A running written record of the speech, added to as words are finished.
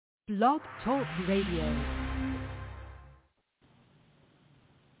Blog Talk Radio.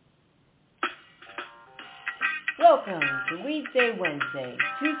 Welcome to Weedsday Wednesday,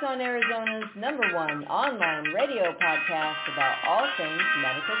 Tucson, Arizona's #1 online radio podcast about all things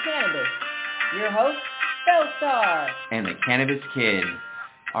medical cannabis. Your host, Belle and the Cannabis Kid.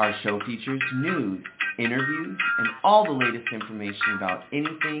 Our show features news, interviews, and all the latest information about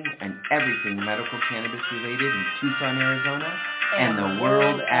anything and everything medical cannabis related in Tucson, Arizona, and the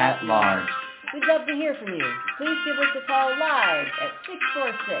world at large. We'd love to hear from you. Please give us a call live at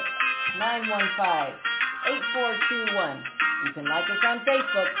 646-915-8421. You can like us on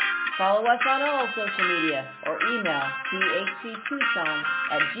Facebook, follow us on all social media, or email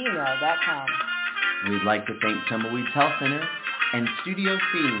thctucson@gmail.com. We'd like to thank Tumbleweeds Health Center and Studio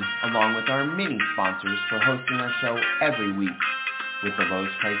C, along with our many sponsors, for hosting our show every week. With the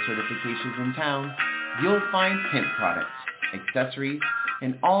lowest price certifications in town, you'll find hemp products, accessories,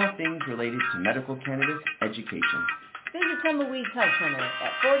 and all things related to medical cannabis education. Visit Tumbleweeds Health Center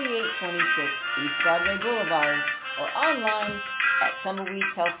at 4826 East Broadway Boulevard or online at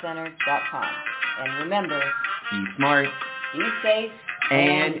tumbleweedshealthcenter.com. And remember, be smart, be safe,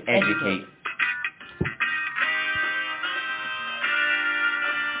 and educate.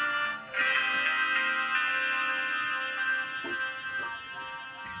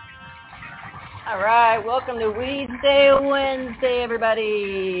 All right, welcome to Weedsday Wednesday,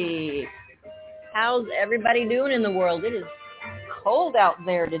 everybody. How's everybody doing in the world? It is cold out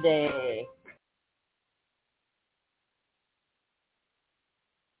there today.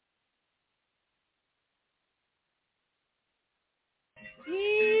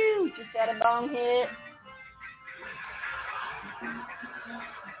 Ew, just got a bong hit.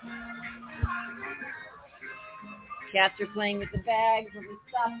 Cats are playing with the bags. We'll just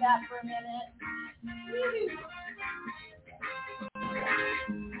stop that for a minute.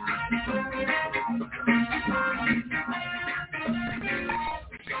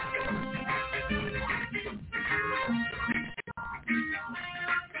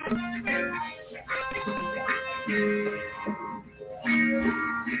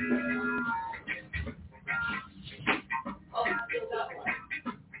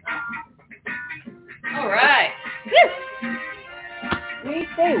 All right.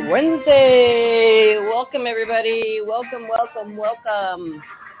 Weedsday Wednesday. Welcome, everybody. Welcome, welcome, welcome.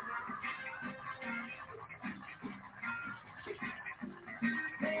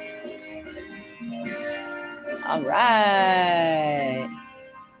 All right.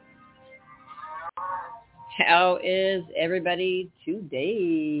 How is everybody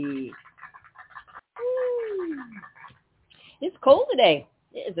today? It's cold today.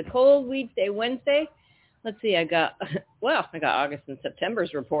 It is a cold Weedsday Wednesday. Let's see, I got August and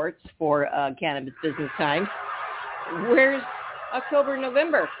September's reports for Cannabis Business Times. Where's October and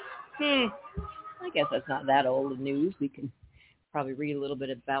November? I guess that's not that old of news. We can probably read a little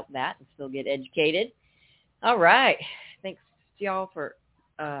bit about that and still get educated. All right. Thanks to y'all for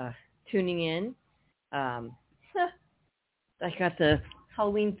tuning in. I got the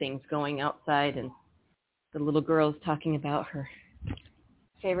Halloween things going outside, and the little girl's talking about her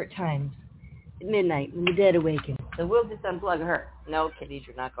favorite times. At midnight when the dead awaken. So we'll just unplug her. No, kiddies,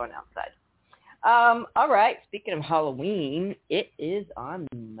 you're not going outside. All right. Speaking of Halloween, it is on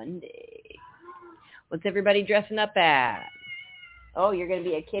Monday. What's everybody dressing up as? Oh, you're going to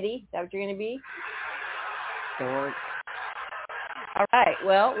be a kitty? Is that what you're going to be? Dork. All right.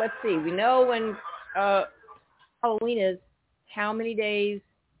 Well, let's see. We know when Halloween is. How many days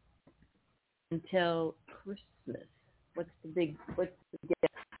until Christmas? What's the guess?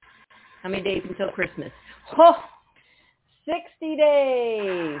 How many days until Christmas? 60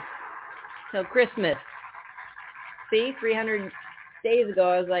 days till Christmas. See, 300 days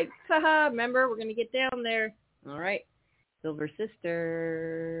ago, I was like, haha, remember, we're going to get down there. All right. Silver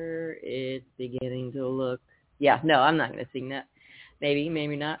Sister, it's beginning to look. Yeah, no, I'm not going to sing that. Maybe,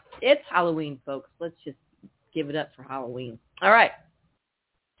 maybe not. It's Halloween, folks. Let's just give it up for Halloween. All right.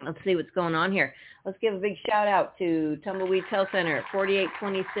 Let's see what's going on here. Let's give a big shout out to Tumbleweeds Health Center,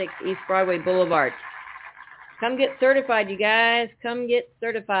 4826 East Broadway Boulevard. Come get certified, you guys. Come get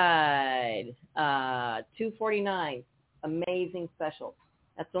certified. $249, amazing special.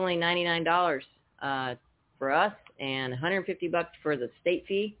 That's only $99 for us and $150 for the state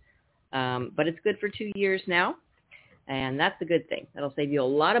fee. But it's good for 2 years now, and that's a good thing. That'll save you a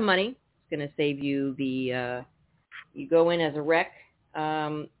lot of money. It's going to save you the you go in as a rec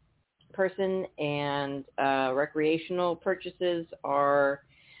person, and recreational purchases are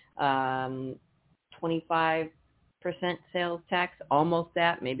 25% sales tax, almost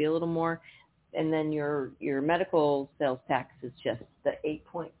that, maybe a little more. and then your medical sales tax is just the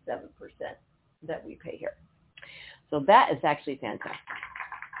 8.7% that we pay here. So that is actually fantastic.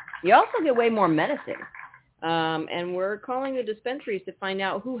 You also get way more medicine. And we're calling the dispensaries to find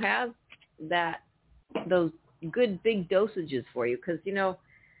out who has those good big dosages for you. Because,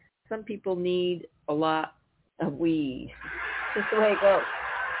 some people need a lot of weed. Just the way it goes.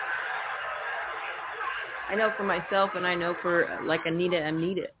 I know for myself, and I know for like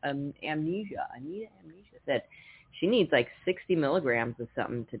Amnesia said she needs like 60 milligrams of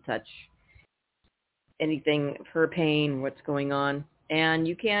something to touch anything, her pain, what's going on. And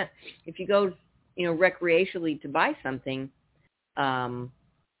you can't, if you go, recreationally to buy something,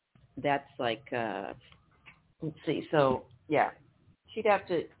 that's like, let's see. So yeah, she'd have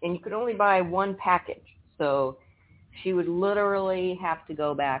to, and you could only buy one package. So she would literally have to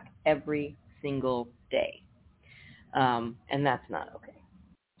go back every single day. And that's not okay.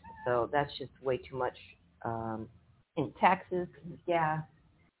 So that's just way too much, in taxes, gas,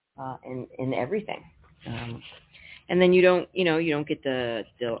 and everything. And then you don't get the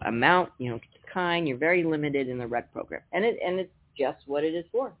amount, you don't get the kind. You're very limited in the rec program, and it's just what it is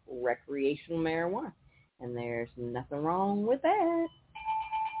for, recreational marijuana, and there's nothing wrong with that.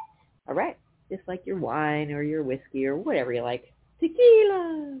 All right, just like your wine or your whiskey or whatever you like,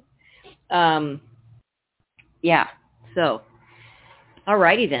 tequila. Yeah. So, all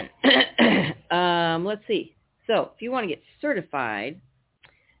righty then. Let's see. So, if you want to get certified.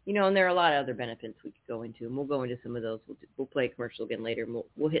 And there are a lot of other benefits we could go into, and we'll go into some of those. We'll play a commercial again later, and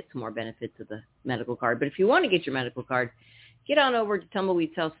we'll hit some more benefits of the medical card. But if you want to get your medical card, get on over to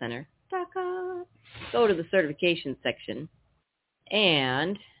TumbleweedsHealthCenter.com. Go to the certification section,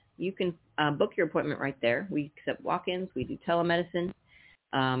 and you can book your appointment right there. We accept walk-ins. We do telemedicine.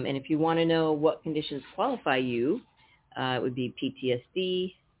 And if you want to know what conditions qualify you, it would be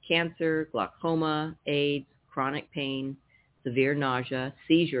PTSD, cancer, glaucoma, AIDS, chronic pain, severe nausea,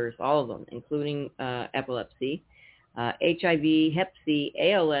 seizures, all of them, including epilepsy, HIV, Hep C,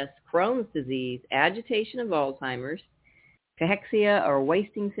 ALS, Crohn's disease, agitation of Alzheimer's, cachexia or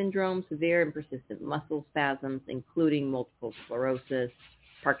wasting syndrome, severe and persistent muscle spasms, including multiple sclerosis,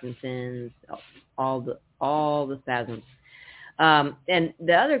 Parkinson's, all the spasms. And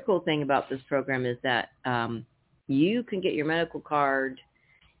the other cool thing about this program is that you can get your medical card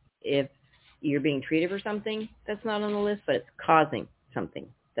if you're being treated for something that's not on the list, but it's causing something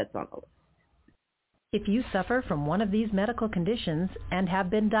that's on the list. If you suffer from one of these medical conditions and have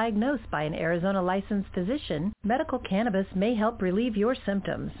been diagnosed by an Arizona licensed physician, medical cannabis may help relieve your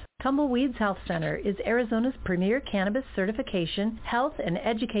symptoms. Tumbleweeds Health Center is Arizona's premier cannabis certification, health, and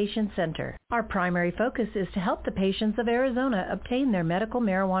education center. Our primary focus is to help the patients of Arizona obtain their medical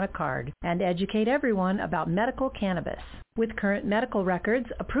marijuana card and educate everyone about medical cannabis. With current medical records,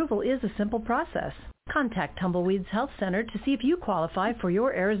 approval is a simple process. Contact Tumbleweeds Health Center to see if you qualify for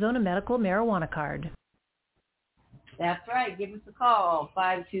your Arizona medical marijuana card. That's right. Give us a call,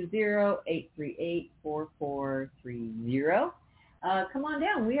 520-838-4430. Come on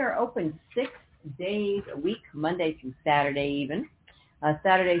down. We are open 6 days a week, Monday through Saturday even.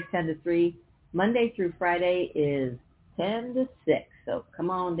 Saturday's 10 to 3. Monday through Friday is 10 to 6. So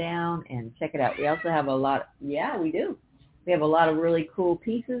come on down and check it out. We also have a lot. Yeah, we do. We have a lot of really cool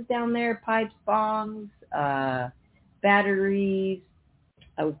pieces down there, pipes, bongs, batteries.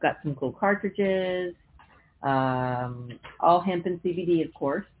 We've got some cool cartridges. All hemp and CBD, of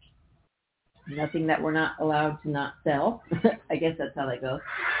course. Nothing that we're not allowed to not sell. I guess that's how that goes.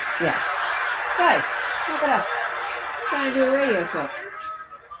 Yeah. Guys, knock it up. I'm trying to do a radio show.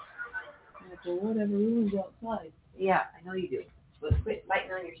 Well, whatever rules outside. Yeah, I know you do. But quit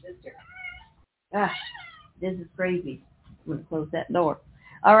biting on your sister. Gosh, this is crazy. I'm going to close that door.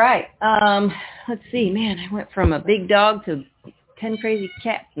 All right. Let's see. Man, I went from a big dog to 10 crazy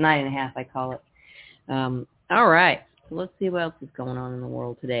cats. 9.5, I call it. All right. So let's see what else is going on in the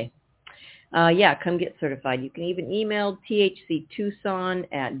world today. Yeah, come get certified. You can even email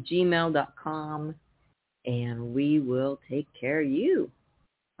thctucson@gmail.com, and we will take care of you.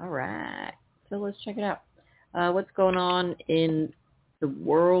 All right. So let's check it out. What's going on in the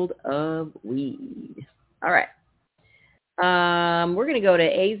world of weed? All right. We're going to go to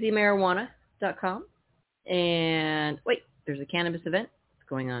azmarijuana.com. And wait, there's a cannabis event. What's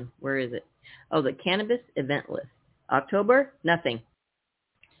going on? Where is it? Oh, the cannabis event list. October, nothing.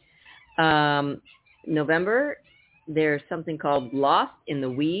 November, there's something called Lost in the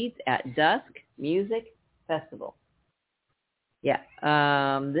Weeds at Dusk Music Festival. Yeah,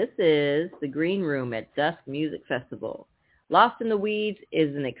 this is the Green Room at Dusk Music Festival. Lost in the Weeds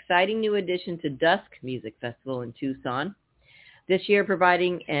is an exciting new addition to Dusk Music Festival in Tucson. This year,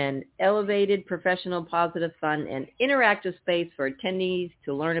 providing an elevated, professional, positive, fun, and interactive space for attendees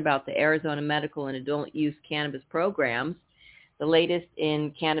to learn about the Arizona medical and adult use cannabis programs, the latest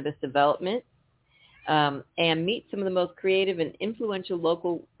in cannabis development, and meet some of the most creative and influential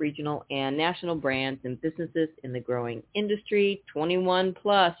local, regional, and national brands and businesses in the growing industry. 21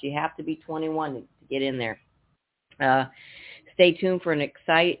 plus. You have to be 21 to get in there. Stay tuned for an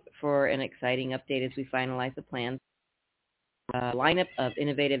exciting update as we finalize the plans. Lineup of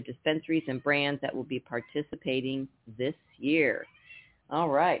innovative dispensaries and brands that will be participating this year. All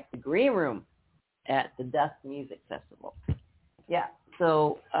right, the Green Room at the Dusk Music Festival. Yeah,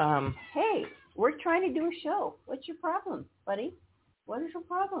 so, hey, we're trying to do a show. What's your problem, buddy? What is your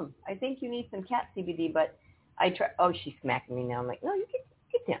problem? I think you need some cat CBD, but I try. Oh, she's smacking me now. I'm like, no, you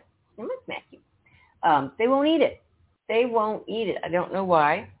get down. I'm going to smack you. They won't eat it. They won't eat it. I don't know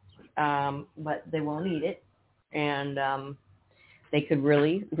why, but they won't eat it. And they could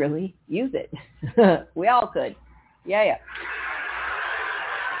really, really use it. We all could. Yeah.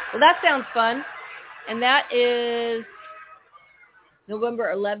 Well, that sounds fun. And that is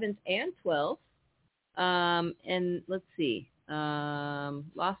November 11th and 12th. And let's see.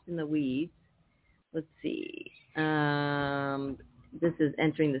 Lost in the Weeds. Let's see. This is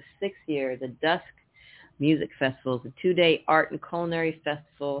entering the 6th year. The Dusk Music Festival is a 2-day art and culinary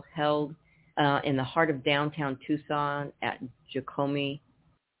festival held in the heart of downtown Tucson at Jacome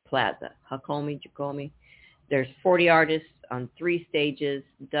Plaza. Jacome. There's 40 artists on 3 stages.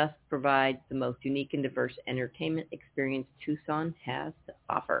 Dusk provides the most unique and diverse entertainment experience Tucson has to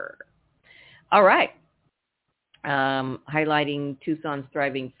offer. All right. Highlighting Tucson's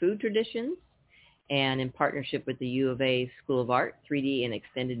thriving food traditions and in partnership with the U of A School of Art, 3D and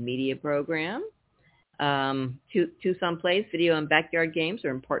extended media program. Tucson Plays video and backyard games are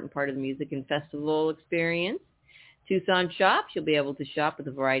an important part of the music and festival experience. Tucson Shops, you'll be able to shop with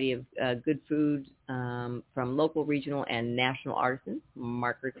a variety of good food from local, regional, and national artisans,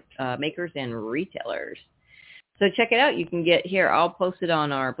 makers, and retailers. So check it out. You can get here. I'll post it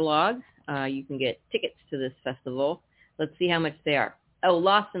on our blog. You can get tickets to this festival. Let's see how much they are. Oh,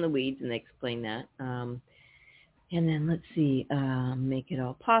 Lost in the Weeds, and they explain that. And then let's see, make it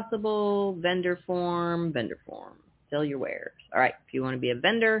all possible, vendor form, sell your wares. All right, if you want to be a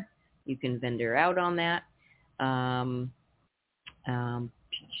vendor, you can vendor out on that.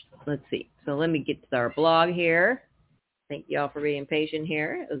 Let's see. So let me get to our blog here. Thank you all for being patient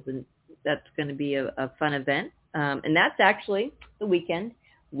here. That's going to be a fun event. And that's actually the weekend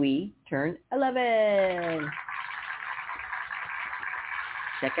we turn 11.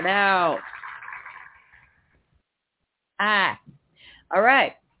 Check it out. All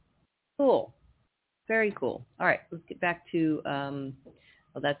right. Cool. Very cool. All right, let's get back to,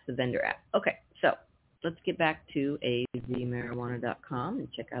 that's the vendor app. Okay, so let's get back to azmarijuana.com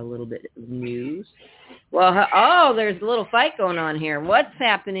and check out a little bit of news. Well, there's a little fight going on here. What's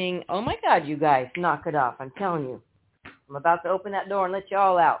happening? Oh, my God, you guys, knock it off. I'm telling you. I'm about to open that door and let you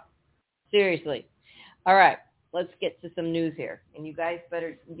all out. Seriously. All right, let's get to some news here. And you guys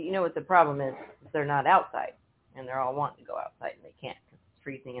better, you know what the problem is? They're not outside. And they're all wanting to go outside, and they can't because it's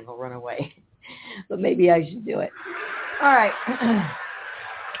freezing and they'll run away. But maybe I should do it. All right.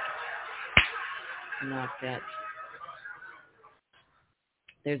 Not that.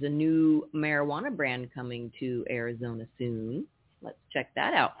 There's a new marijuana brand coming to Arizona soon. Let's check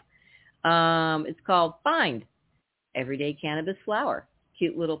that out. It's called Find Everyday Cannabis Flower.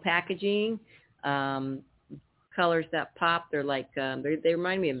 Cute little packaging. Colors that pop. They're like, they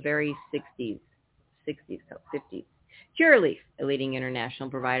remind me of very 60s, 50s. Curaleaf, a leading international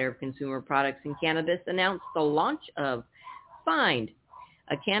provider of consumer products in cannabis, announced the launch of Find,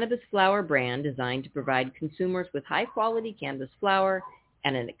 a cannabis flower brand designed to provide consumers with high-quality cannabis flower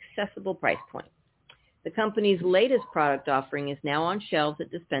at an accessible price point. The company's latest product offering is now on shelves at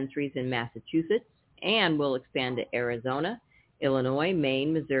dispensaries in Massachusetts and will expand to Arizona, Illinois,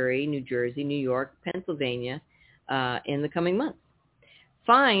 Maine, Missouri, New Jersey, New York, Pennsylvania in the coming months.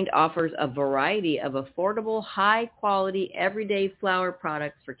 Find offers a variety of affordable, high-quality, everyday flower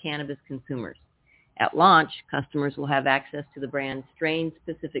products for cannabis consumers. At launch, customers will have access to the brand's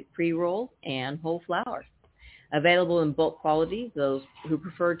strain-specific pre-rolls and whole flowers. Available in bulk quality, those who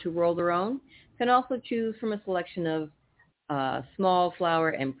prefer to roll their own can also choose from a selection of small flower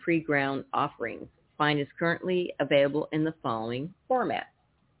and pre-ground offerings. Find is currently available in the following formats.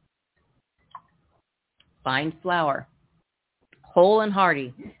 Find flower. Whole and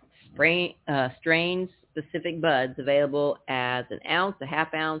hardy, strain-specific buds available as an ounce, a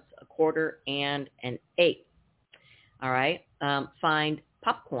half ounce, a quarter, and an eighth. All right. Find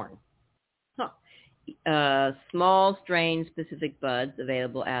popcorn. small strain-specific buds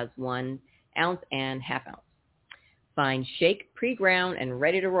available as 1 ounce and half ounce. Find shake, pre-ground, and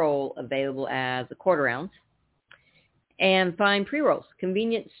ready to roll available as a quarter ounce. And find pre-rolls,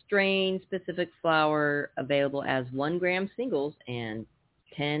 convenient strain-specific flower available as 1 gram singles and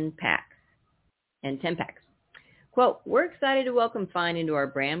 10 packs. Quote, we're excited to welcome Fine into our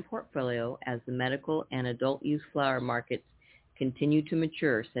brand portfolio as the medical and adult use flower markets continue to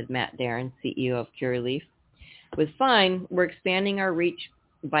mature, said Matt Darren, CEO of Curaleaf. With Fine, we're expanding our reach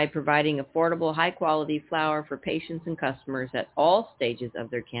by providing affordable, high-quality flower for patients and customers at all stages of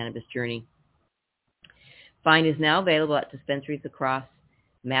their cannabis journey. Fine is now available at dispensaries across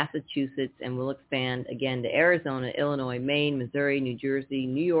Massachusetts and will expand again to Arizona, Illinois, Maine, Missouri, New Jersey,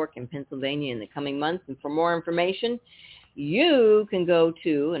 New York, and Pennsylvania in the coming months. And for more information, you can go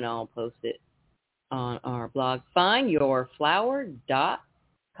to, and I'll post it on our blog,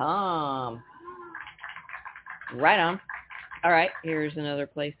 findyourflower.com. Right on. All right, here's another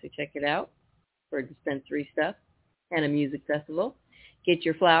place to check it out for dispensary stuff and a music festival. Get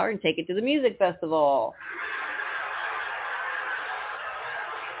your flower and take it to the music festival.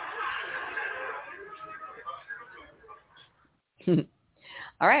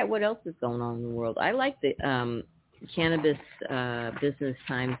 All right, what else is going on in the world? I like the Cannabis Business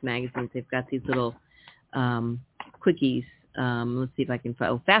Times magazines. They've got these little quickies. Let's see if I can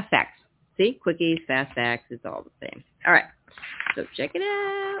find. Oh, fast facts. See, quickies, fast facts. It's all the same. All right, so check it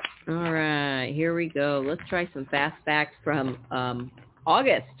out. All right, here we go. Let's try some fast facts from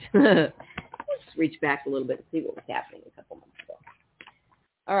August. Let's reach back a little bit and see what was happening a couple months ago.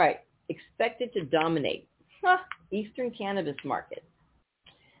 All right, expected to dominate Eastern cannabis market.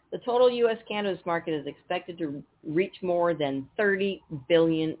 The total U.S. cannabis market is expected to reach more than $30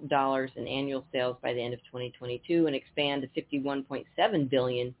 billion in annual sales by the end of 2022 and expand to $51.7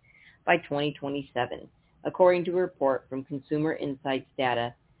 billion by 2027, according to a report from consumer insights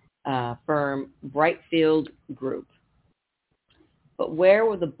data firm Brightfield Group. But where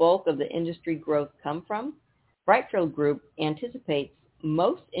will the bulk of the industry growth come from? Brightfield Group anticipates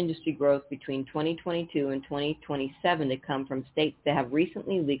most industry growth between 2022 and 2027 to come from states that have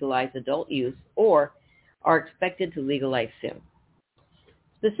recently legalized adult use or are expected to legalize soon.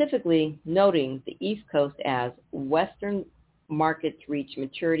 Specifically, noting the East Coast as Western markets reach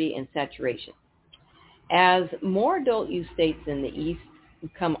maturity and saturation. As more adult use states in the East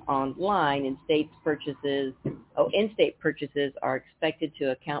come online, in-state purchases are expected to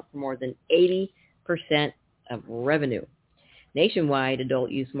account for more than 80% of revenue. Nationwide, adult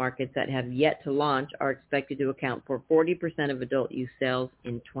use markets that have yet to launch are expected to account for 40% of adult use sales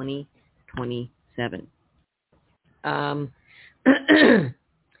in 2027.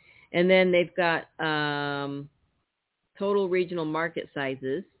 And then they've got total regional market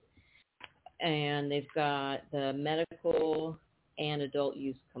sizes, and they've got the medical and adult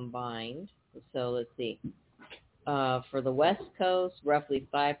use combined. So let's see. For the West Coast, roughly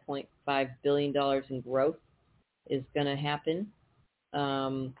 $5.5 billion in growth is going to happen.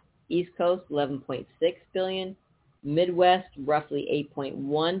 East Coast, $11.6 billion. Midwest, roughly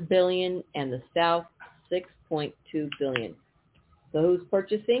 $8.1 billion. And the South, $6.2 billion. So who's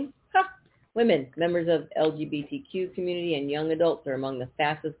purchasing? Women, members of LGBTQ community, and young adults are among the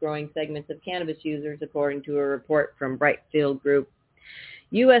fastest growing segments of cannabis users, according to a report from Brightfield Group.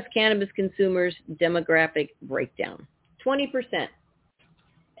 U.S. cannabis consumers demographic breakdown. 20%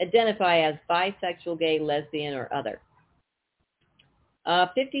 identify as bisexual, gay, lesbian, or other.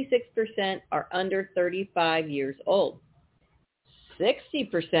 56% are under 35 years old.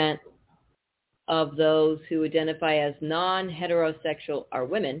 60% of those who identify as non-heterosexual are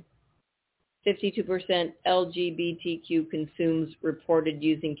women. 52% LGBTQ consumes reported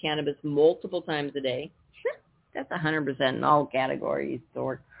using cannabis multiple times a day. That's 100% in all categories,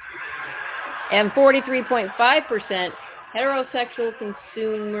 sort. And 43.5% heterosexual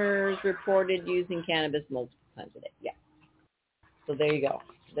consumers reported using cannabis multiple times a day. Yeah. So there you go.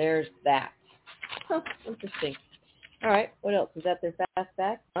 There's that. Interesting. All right. What else? Is that their fast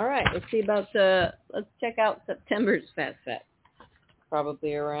fact? All right. Let's see about, let's check out September's fast fact.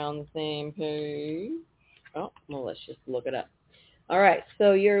 Probably around the same page. Oh, well, let's just look it up. All right.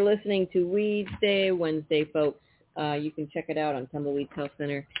 So you're listening to Weedsday Wednesday, folks. You can check it out on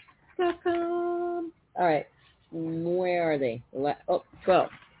tumbleweedhealthcenter.com. All right. Where are they? 12.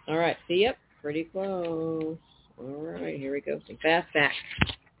 All right. See, yep. Pretty close. All right. Here we go. Some fast facts.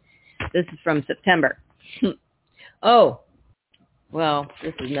 This is from September. Oh, well,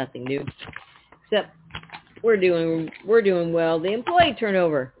 this is nothing new. Except we're doing well. The employee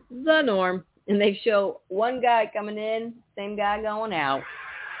turnover, the norm. And they show one guy coming in, same guy going out.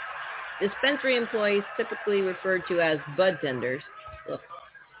 Dispensary employees, typically referred to as bud tenders,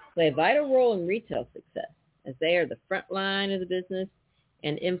 play a vital role in retail success as they are the front line of the business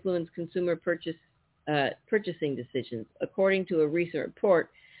and influence consumer purchasing decisions. According to a recent report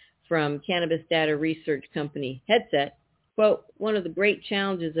from cannabis data research company Headset, quote, one of the great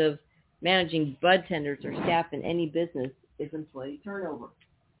challenges of managing bud tenders or staff in any business is employee turnover.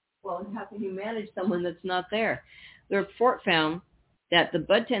 Well, how can you manage someone that's not there? The report found that the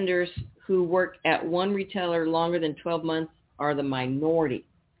bud tenders who work at one retailer longer than 12 months are the minority.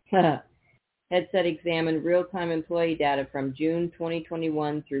 Headset examined real-time employee data from June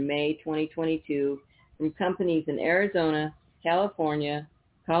 2021 through May 2022 from companies in Arizona, California,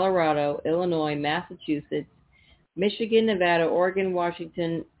 Colorado, Illinois, Massachusetts, Michigan, Nevada, Oregon,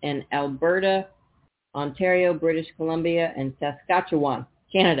 Washington, and Alberta, Ontario, British Columbia, and Saskatchewan,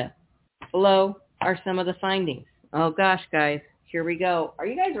 Canada. Below are some of the findings. Oh gosh, guys, here we go. Are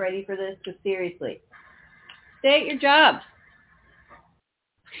you guys ready for this? Because seriously, stay at your jobs.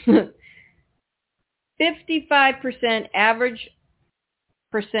 55% average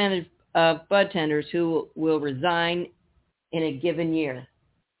percentage of bud tenders who will resign in a given year.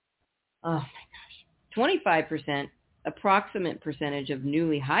 Oh my gosh. 25% approximate percentage of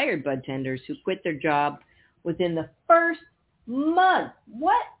newly hired bud tenders who quit their job within the first month.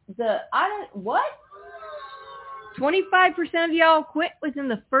 What? 25% of y'all quit within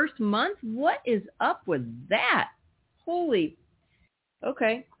the first month? What is up with that? Holy.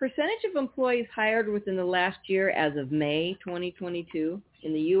 Okay. Percentage of employees hired within the last year as of May 2022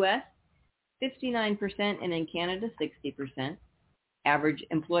 in the U.S., 59%, and in Canada, 60%. Average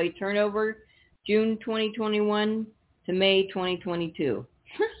employee turnover, June 2021 to May 2022.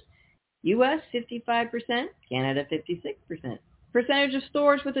 U.S., 55%, Canada, 56%. Percentage of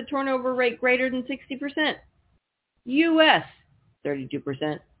stores with a turnover rate greater than 60%. U.S.,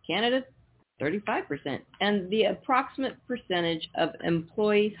 32%, Canada, 35%. And the approximate percentage of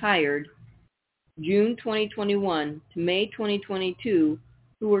employees hired June 2021 to May 2022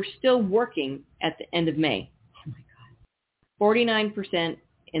 who are still working at the end of May. Oh my God. 49%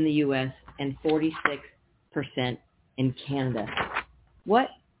 in the U.S. and 46% in Canada. What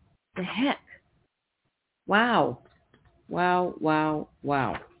the heck? Wow. Wow, wow,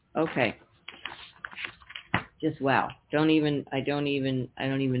 wow. Okay. Just wow. I don't even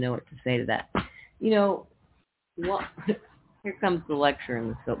know what to say to that. You know, well, here comes the lecture in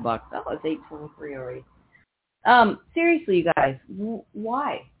the soapbox. Oh, it's 8:23 already. Seriously, you guys,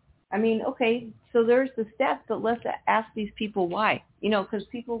 why? I mean, okay, so there's the steps, but let's ask these people why. You know, because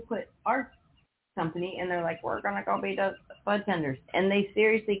people quit our company and they're like, we're gonna go be the bud tenders, and they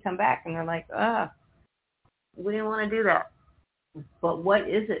seriously come back and they're like, we didn't want to do that. But what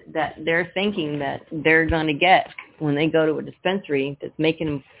is it that they're thinking that they're going to get when they go to a dispensary that's making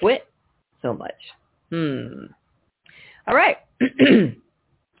them quit so much? All right.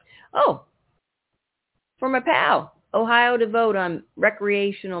 Oh, for my pal, Ohio to vote on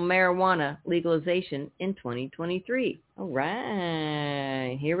recreational marijuana legalization in 2023. All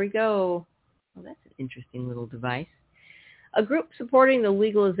right. Here we go. Oh, that's an interesting little device. A group supporting the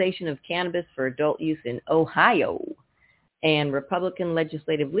legalization of cannabis for adult use in Ohio and Republican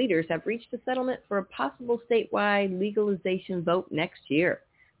legislative leaders have reached a settlement for a possible statewide legalization vote next year.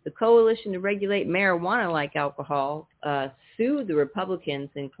 The Coalition to Regulate Marijuana Like Alcohol sued the Republicans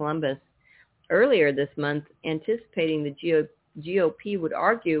in Columbus earlier this month, anticipating the GOP would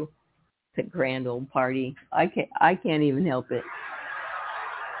argue, the grand old party. I can't even help it.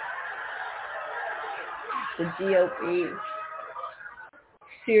 The GOP.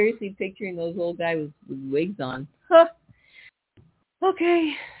 Seriously picturing those old guys with wigs on. Huh.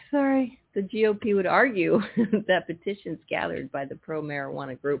 Okay, sorry. The GOP would argue that petitions gathered by the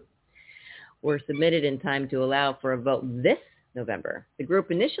pro-marijuana group were submitted in time to allow for a vote this November. The group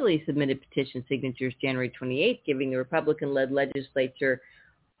initially submitted petition signatures January 28th, giving the Republican-led legislature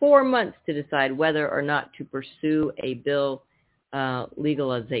 4 months to decide whether or not to pursue a bill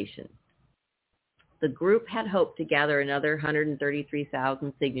legalization. The group had hoped to gather another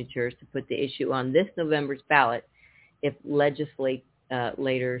 133,000 signatures to put the issue on this November's ballot if legislators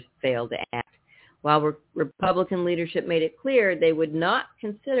failed to act. While Republican leadership made it clear they would not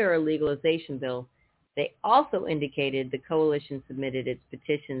consider a legalization bill, they also indicated the coalition submitted its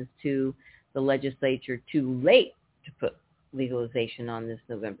petitions to the legislature too late to put legalization on this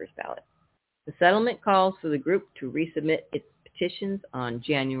November's ballot. The settlement calls for the group to resubmit its petitions on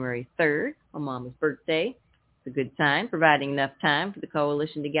January 3rd, on Mama's birthday. It's a good time, providing enough time for the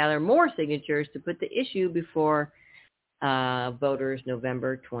coalition to gather more signatures to put the issue before voters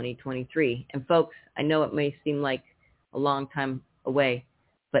November 2023. And folks, I know it may seem like a long time away,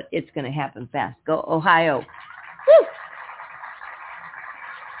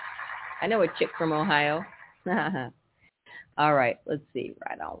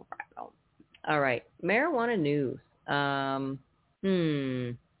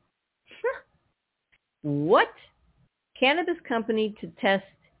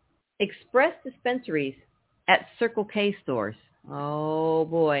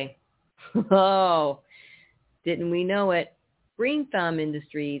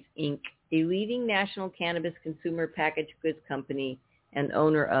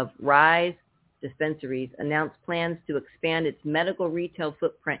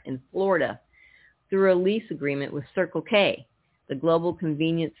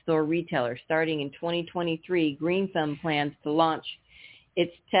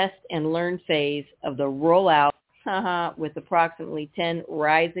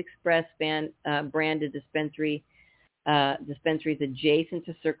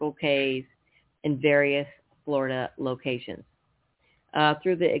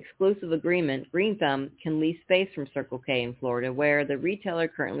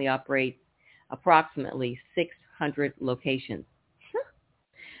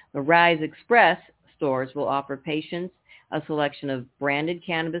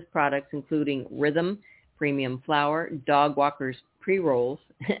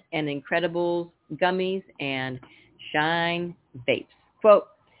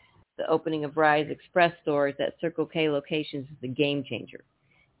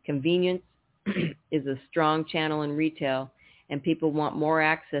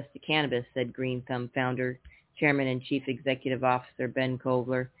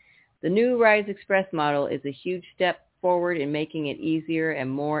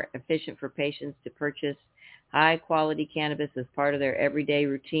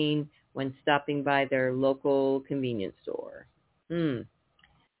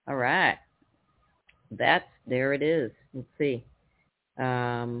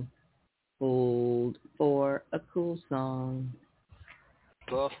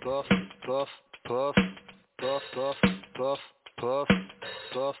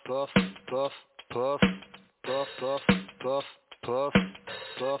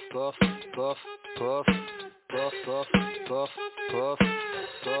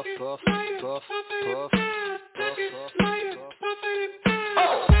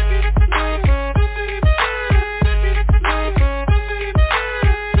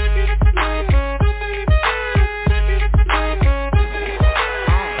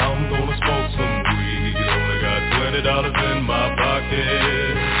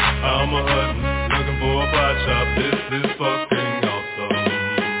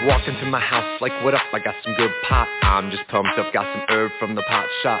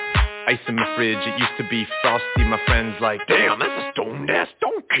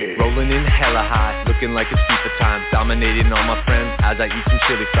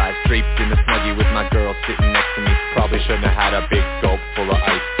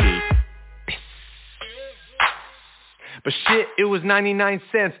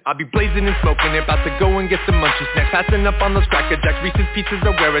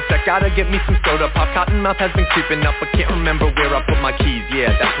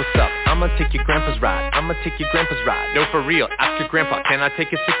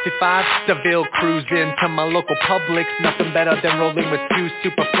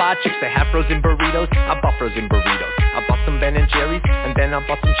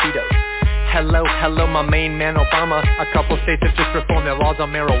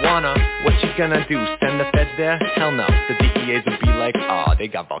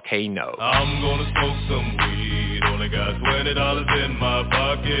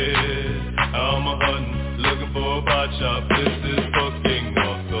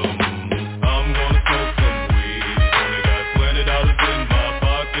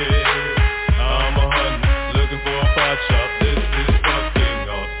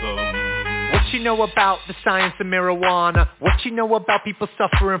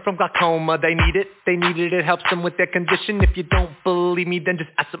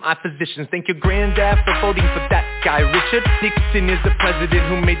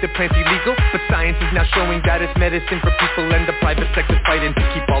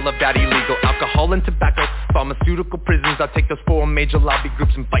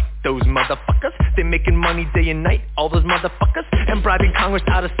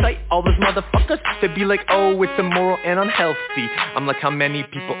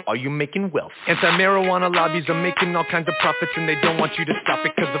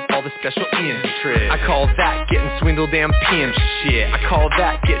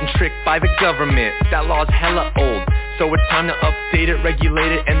 So it's time to update it,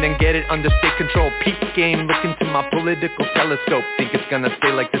 regulate it, and then get it under state control. Peak game, look into my political telescope. Think it's gonna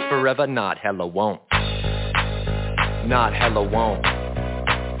stay like this forever? Not hella won't. Not hella won't.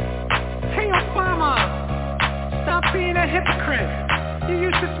 Hey Obama, stop being a hypocrite. You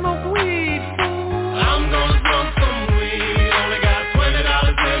used to smoke weed, fool. I'm gonna smoke some weed. Only got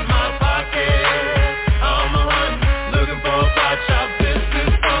 $20 in my pocket. I'm a run, looking for a pot shop. This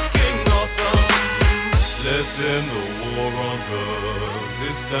is fucking awesome. Let's end the war on drugs.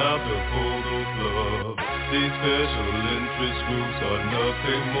 It's time to pull the plug. These special interest groups are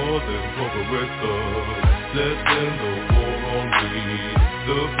nothing more than corporate thugs. Let's end the war on weed.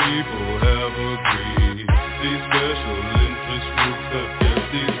 The people have agreed. These special interest groups have kept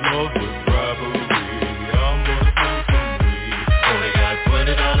these laws with bribery. I'm gonna smoke some weed. Only got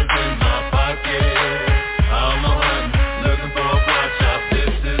 $20 in my pocket. I'm a hunt, looking for a pot shop.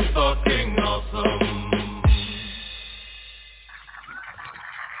 This is fucking awesome.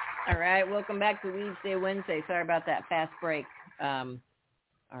 All right, welcome back to Weedsday Wednesday. Sorry about that fast break.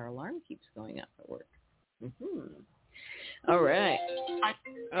 Our alarm keeps going up at work. All right.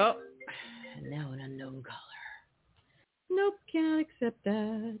 Oh, and now an unknown caller. Nope, can't accept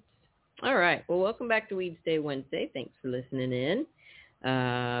that. All right. Well, welcome back to Weedsday Wednesday. Thanks for listening in.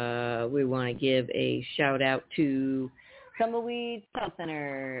 We want to give a shout out to Tumbleweed Health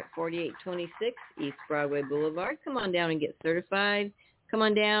Center, 4826 East Broadway Boulevard. Come on down and get certified. Come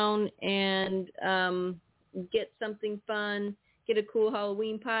on down and get something fun. Get a cool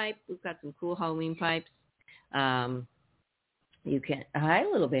Halloween pipe. We've got some cool Halloween pipes. You can, hi,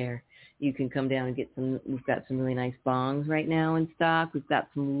 Little Bear. You can come down and get some. We've got some really nice bongs right now in stock. We've got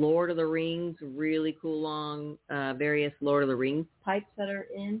some Lord of the Rings, really cool long, various Lord of the Rings pipes that are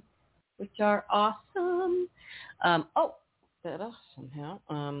in, which are awesome. That off somehow.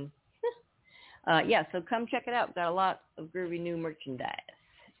 Yeah, so come check it out. We've got a lot of groovy new merchandise.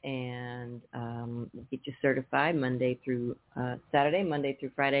 And we'll get you certified Monday through Saturday, Monday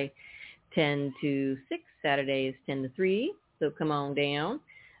through Friday, 10 to 6. Saturday is 10 to 3. So come on down.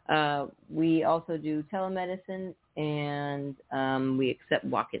 We also do telemedicine, and we accept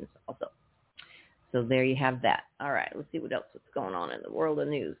walk-ins also. So there you have that. All right, let's see what's going on in the world of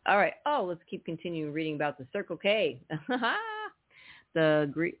news. All right. Let's keep continuing reading about the Circle K.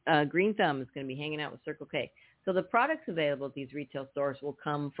 The Green Thumb is going to be hanging out with Circle K. So the products available at these retail stores will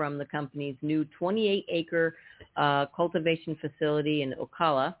come from the company's new 28-acre cultivation facility in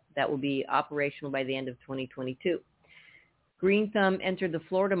Ocala that will be operational by the end of 2022. Green Thumb entered the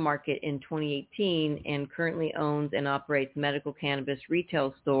Florida market in 2018 and currently owns and operates medical cannabis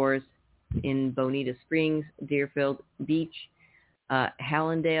retail stores in Bonita Springs, Deerfield Beach,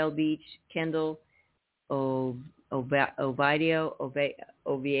 Hallandale Beach, Kendall, Oviedo,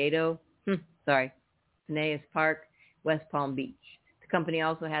 Pinellas Park, West Palm Beach. The company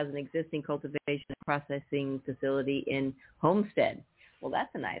also has an existing cultivation and processing facility in Homestead. Well,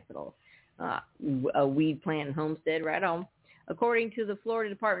 that's a nice little a weed plant in Homestead, right on. According to the Florida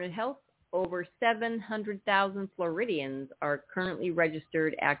Department of Health, over 700,000 Floridians are currently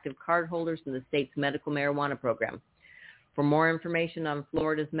registered active cardholders in the state's medical marijuana program. For more information on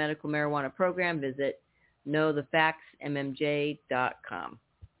Florida's medical marijuana program, visit knowthefactsmmj.com.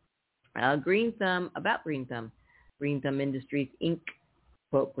 Green Thumb Industries, Inc.,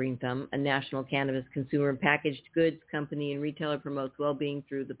 quote, Green Thumb, a national cannabis consumer and packaged goods company and retailer, promotes well-being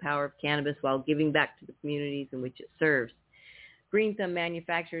through the power of cannabis while giving back to the communities in which it serves. Green Thumb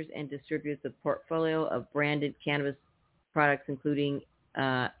manufactures and distributes a portfolio of branded cannabis products including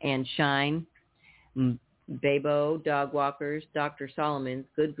and Shine, Babo, Dog Walkers, Dr. Solomon's,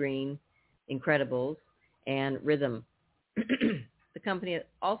 Good Green, Incredibles, and Rhythm. The company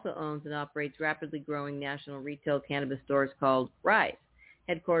also owns and operates rapidly growing national retail cannabis stores called Rise.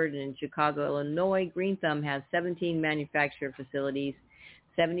 Headquartered in Chicago, Illinois, Green Thumb has 17 manufacturer facilities,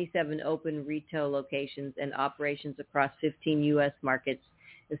 77 open retail locations, and operations across 15 U.S. markets.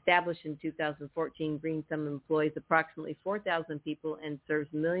 Established in 2014, Green Thumb employs approximately 4,000 people and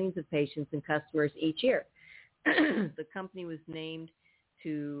serves millions of patients and customers each year. The company was named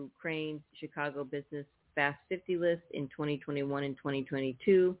to Crain's Chicago Business Fast 50 list in 2021 and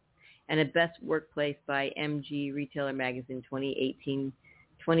 2022, and a Best Workplace by MG Retailer Magazine 2018,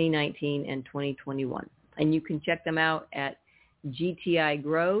 2019, and 2021. And you can check them out at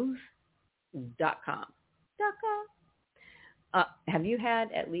gtigrove.com. Have you had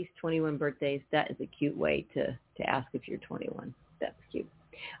at least 21 birthdays? That is a cute way to ask if you're 21. That's cute.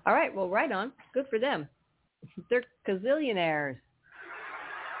 All right, well, right on. Good for them. They're gazillionaires.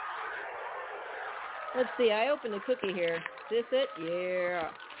 Let's see. I opened a cookie here. Is this it?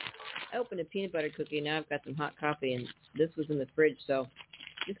 Yeah. I opened a peanut butter cookie, and now I've got some hot coffee, and this was in the fridge, so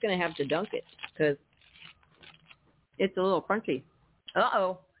I'm just going to have to dunk it because it's a little crunchy.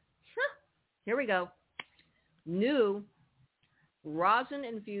 Uh-oh. Here we go. New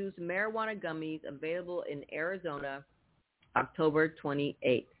rosin-infused marijuana gummies available in Arizona, October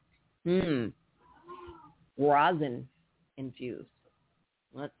 28th. Rosin-infused.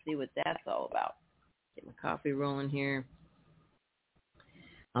 Let's see what that's all about. Get my coffee rolling here.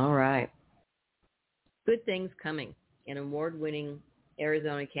 All right. Good Things Coming, an award-winning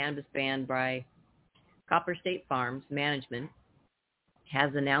Arizona cannabis band by Copper State Farms Management,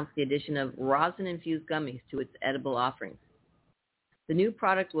 has announced the addition of rosin-infused gummies to its edible offerings. The new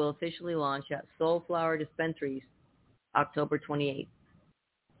product will officially launch at Soulflower dispensaries October 28th.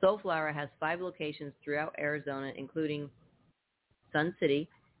 Soulflower has 5 locations throughout Arizona, including Sun City,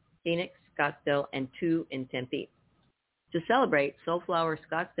 Phoenix, Scottsdale, and 2 in Tempe. To celebrate, Soulflower,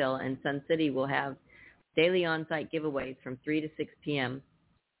 Scottsdale, and Sun City will have daily on-site giveaways from 3 to 6 p.m.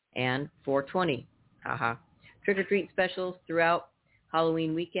 and 420. Trick-or-treat specials throughout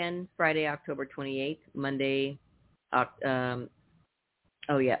Halloween weekend, Friday, October 28th,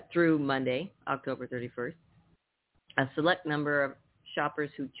 through Monday, October 31st. A select number of shoppers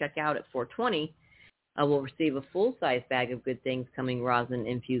who check out at 420 will receive a full-size bag of Good Things Coming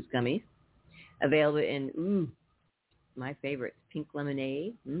rosin-infused gummies, available in, my favorites, pink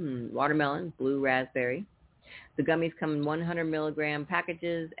lemonade, watermelon, blue raspberry. The gummies come in 100 milligram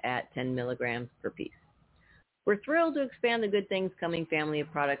packages at 10 milligrams per piece. We're thrilled to expand the Good Things Coming family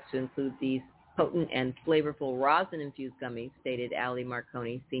of products to include these potent and flavorful rosin-infused gummies, stated Allie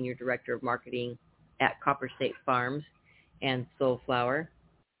Marconi, Senior Director of Marketing at Copper State Farms and Soulflower.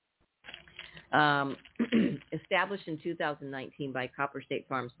 Established in 2019 by Copper State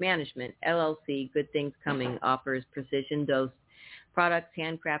Farms Management, LLC, Good Things Coming offers precision-dosed products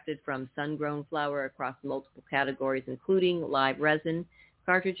handcrafted from sun-grown flower across multiple categories, including live resin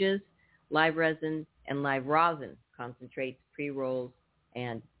cartridges, live resin, and live rosin, concentrates, pre-rolls,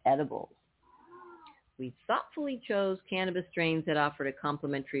 and edibles. We thoughtfully chose cannabis strains that offered a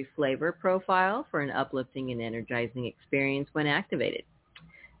complementary flavor profile for an uplifting and energizing experience when activated,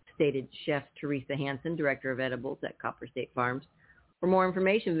 stated Chef Teresa Hansen, Director of Edibles at Copper State Farms. For more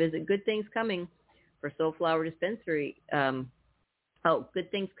information, visit Good Things Coming for Soulflower Dispensary,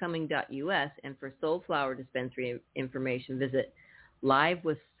 goodthingscoming.us, and for Soulflower Dispensary information, visit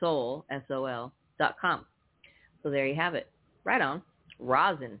livewithsoul.com. So there you have it. Right on.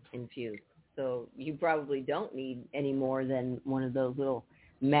 Rosin infused. So you probably don't need any more than one of those little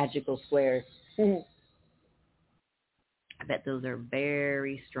magical squares. I bet those are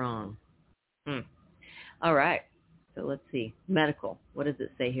very strong. All right. So let's see. Medical. What does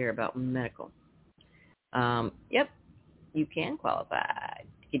it say here about medical? Yep. You can qualify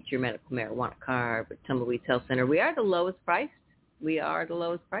to get your medical marijuana card with Tumbleweeds Health Center. We are the lowest priced. We are the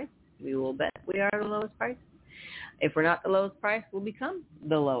lowest price. We will bet we are the lowest price. If we're not the lowest price, we'll become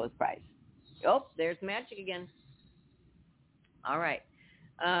the lowest price. Oh, there's magic again. All right.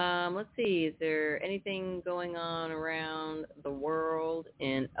 Let's see. Is there anything going on around the world?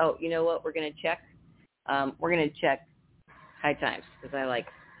 And you know what? We're going to check. We're going to check High Times because I like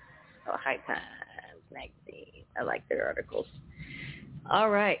High Times magazine. I like their articles.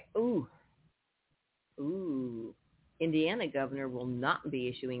 All right. Ooh. Indiana governor will not be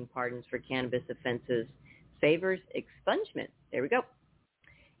issuing pardons for cannabis offenses. Favors expungement. There we go.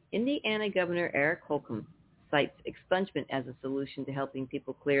 Indiana Governor Eric Holcomb cites expungement as a solution to helping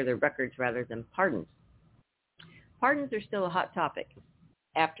people clear their records rather than pardons. Pardons are still a hot topic.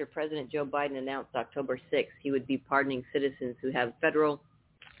 After President Joe Biden announced October 6th he would be pardoning citizens who have federal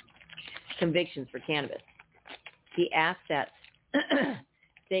convictions for cannabis. He asked that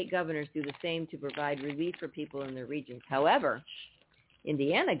state governors do the same to provide relief for people in their regions. However,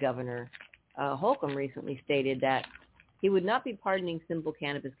 Indiana Governor Holcomb recently stated that he would not be pardoning simple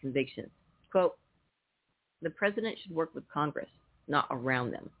cannabis convictions. Quote, the president should work with Congress, not around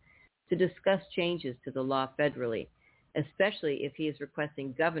them, to discuss changes to the law federally, especially if he is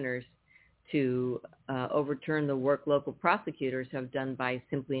requesting governors to overturn the work local prosecutors have done by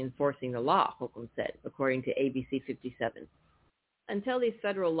simply enforcing the law, Holcomb said, according to ABC 57. Until these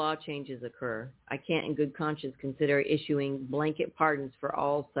federal law changes occur, I can't in good conscience consider issuing blanket pardons for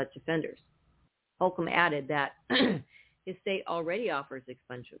all such offenders. Holcomb added that his state already offers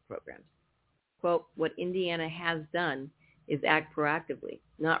expungement programs. Quote, what Indiana has done is act proactively,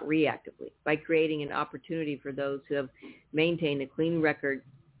 not reactively, by creating an opportunity for those who have maintained a clean record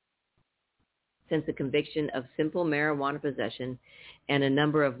since a conviction of simple marijuana possession and a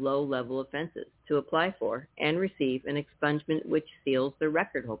number of low-level offenses to apply for and receive an expungement which seals their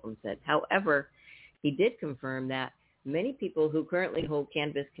record, Holcomb said. However, he did confirm that many people who currently hold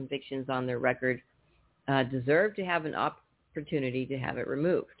cannabis convictions on their record deserve to have an opportunity to have it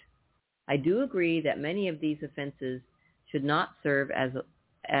removed. I do agree that many of these offenses should not serve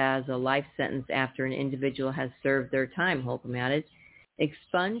as a life sentence after an individual has served their time, Holcomb added.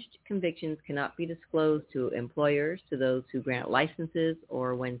 Expunged convictions cannot be disclosed to employers, to those who grant licenses,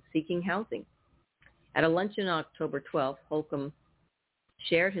 or when seeking housing. At a luncheon on October 12th, Holcomb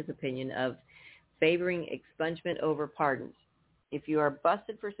shared his opinion of favoring expungement over pardons. If you are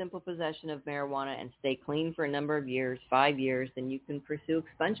busted for simple possession of marijuana and stay clean for a number of years, 5 years, then you can pursue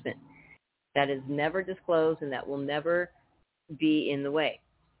expungement. That is never disclosed and that will never be in the way.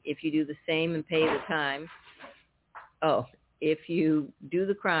 If you do the same and pay the time, if you do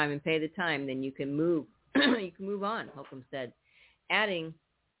the crime and pay the time, then you can move on, Holcomb said, adding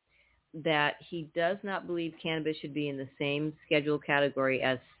that he does not believe cannabis should be in the same schedule category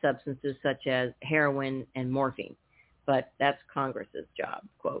as substances such as heroin and morphine, but that's Congress's job,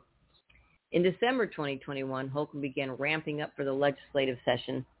 quote. In December 2021, Holcomb began ramping up for the legislative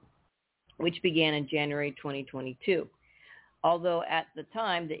session, which began in January 2022. Although at the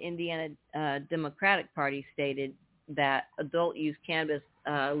time, the Indiana Democratic Party stated that adult use cannabis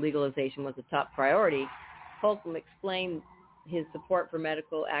legalization was a top priority, Holcomb explained his support for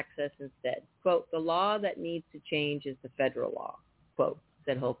medical access instead. Quote, the law that needs to change is the federal law, quote,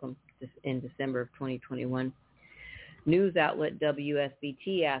 said Holcomb in December of 2021. News outlet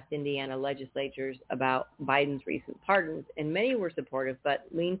WSBT asked Indiana legislators about Biden's recent pardons, and many were supportive but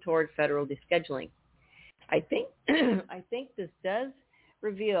leaned toward federal descheduling. I think this does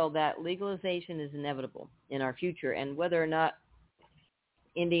reveal that legalization is inevitable in our future, and whether or not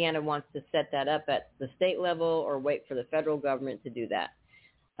Indiana wants to set that up at the state level or wait for the federal government to do that,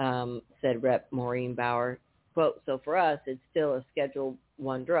 said Rep. Maureen Bauer. Quote, so for us, it's still a Schedule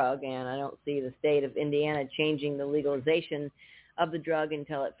I drug, and I don't see the state of Indiana changing the legalization of the drug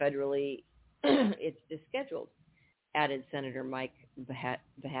until it federally it's descheduled, added Senator Mike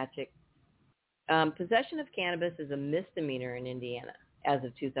Bahachik. Possession of cannabis is a misdemeanor in Indiana as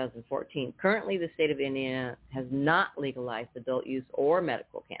of 2014. Currently, the state of Indiana has not legalized adult use or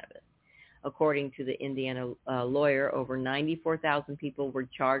medical cannabis. According to the Indiana lawyer, over 94,000 people were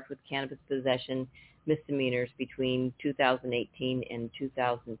charged with cannabis possession misdemeanors between 2018 and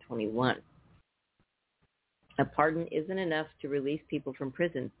 2021. A pardon isn't enough to release people from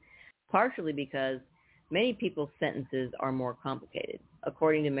prison, partially because many people's sentences are more complicated.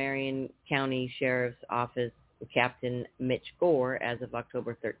 According to Marion County Sheriff's Office Captain Mitch Gore, as of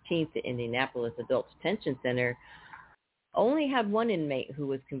October 13th, the Indianapolis Adult Detention Center only had one inmate who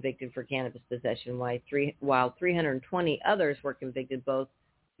was convicted for cannabis possession, while 320 others were convicted both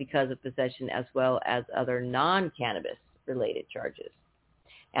because of possession as well as other non-cannabis related charges.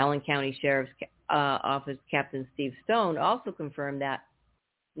 Allen County Sheriff's Office Captain Steve Stone also confirmed that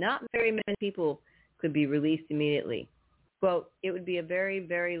not very many people could be released immediately. Quote, it would be a very,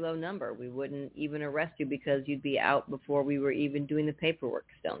 very low number. We wouldn't even arrest you because you'd be out before we were even doing the paperwork,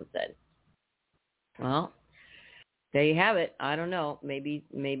 Stone said. Well, there you have it. I don't know, maybe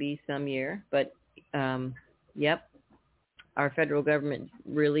some year, but yep, our federal government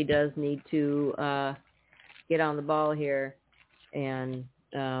really does need to get on the ball here and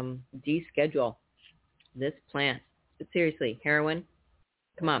deschedule this plant. But seriously, heroin,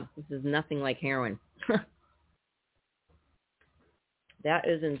 come on, this is nothing like heroin. That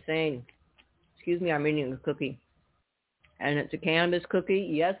is insane. Excuse me, I'm eating a cookie. And it's a cannabis cookie?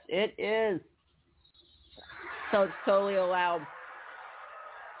 Yes, it is. So it's totally allowed.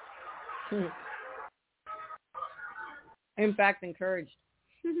 In fact, encouraged.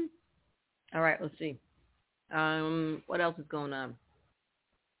 All right, let's see. What else is going on?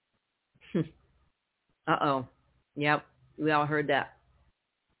 Uh-oh. Yep, we all heard that.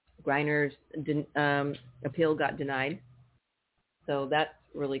 Griner's appeal got denied. So that's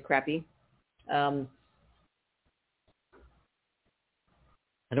really crappy. I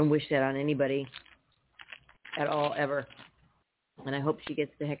don't wish that on anybody at all, ever. And I hope she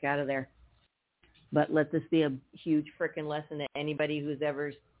gets the heck out of there. But let this be a huge frickin' lesson to anybody who's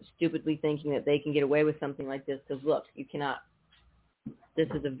ever stupidly thinking that they can get away with something like this. Because look, you cannot. This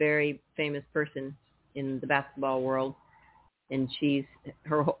is a very famous person in the basketball world. And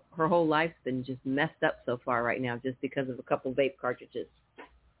her whole life's been just messed up so far right now just because of a couple vape cartridges.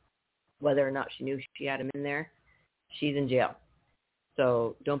 Whether or not she knew she had them in there, she's in jail.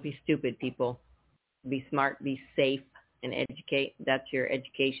 So don't be stupid, people. Be smart, be safe, and educate. That's your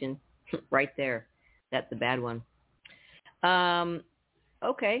education. Right there. That's the bad one.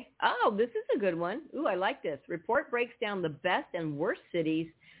 Okay. Oh, this is a good one. Ooh, I like this. Report breaks down the best and worst cities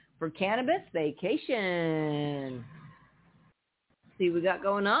for cannabis vacation. See what we got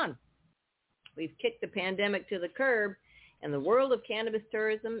going on. We've kicked the pandemic to the curb, and the world of cannabis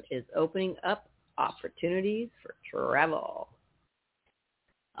tourism is opening up opportunities for travel.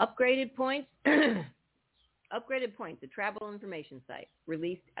 Upgraded Points, the travel information site,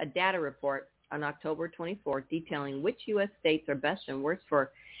 released a data report on October 24th detailing which U.S. states are best and worst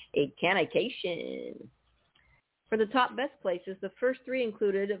for a cannication. For the top best places, the first three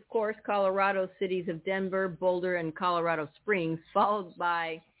included, of course, Colorado cities of Denver, Boulder, and Colorado Springs, followed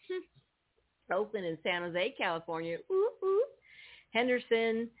by Oakland and San Jose, California,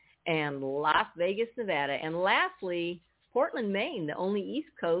 Henderson, and Las Vegas, Nevada. And lastly, Portland, Maine, the only East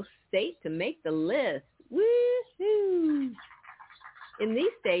Coast state to make the list. Woohoo! In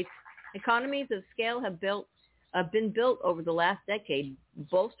these states, economies of scale have been built over the last decade,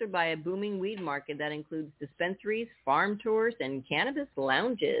 bolstered by a booming weed market that includes dispensaries, farm tours, and cannabis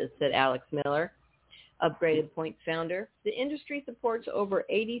lounges, said Alex Miller, Upgraded Point founder. The industry supports over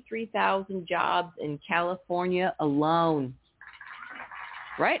 83,000 jobs in California alone.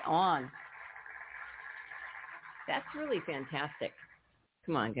 Right on. That's really fantastic.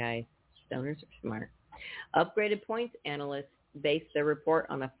 Come on, guys. Stoners are smart. Upgraded Points analysts based their report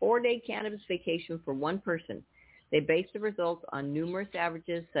on a 4-day cannabis vacation for one person. They based the results on numerous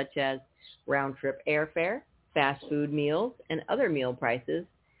averages such as round-trip airfare, fast food meals, and other meal prices,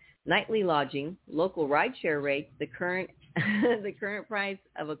 nightly lodging, local rideshare rates, the current price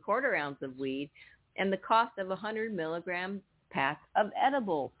of a quarter ounce of weed, and the cost of a 100 milligram pack of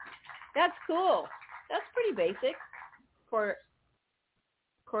edibles. That's cool. That's pretty basic. Quarter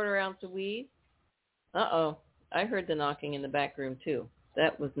ounce of weed. Uh-oh. I heard the knocking in the back room, too.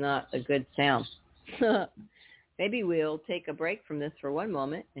 That was not a good sound. Maybe we'll take a break from this for one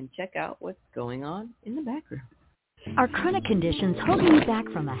moment and check out what's going on in the back room. Are chronic conditions holding you back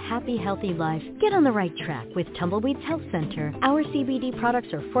from a happy, healthy life? Get on the right track with Tumbleweeds Health Center. Our CBD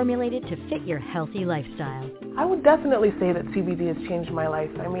products are formulated to fit your healthy lifestyle. I would definitely say that CBD has changed my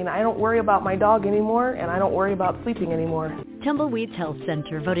life. I mean, I don't worry about my dog anymore, and I don't worry about sleeping anymore. Tumbleweeds Health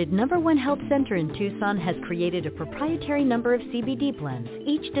Center, voted #1 health center in Tucson, has created a proprietary number of CBD blends,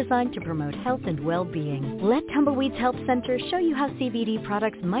 each designed to promote health and well-being. Let Tumbleweeds Health Center show you how CBD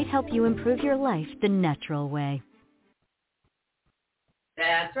products might help you improve your life the natural way.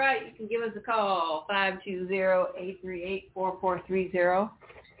 That's right. You can give us a call, 520-838-4430.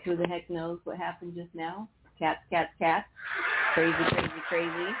 Who the heck knows what happened just now? Cats. Crazy.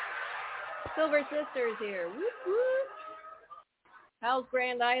 Silver Sisters here. Whoop, whoop. How's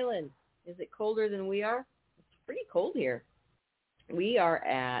Grand Island? Is it colder than we are? It's pretty cold here. We are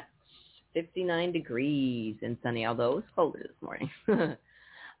at 59 degrees and sunny, although it was colder this morning.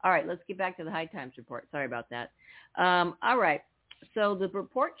 All right, let's get back to the High Times report. Sorry about that. All right. So the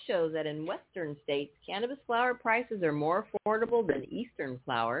report shows that in western states, cannabis flower prices are more affordable than eastern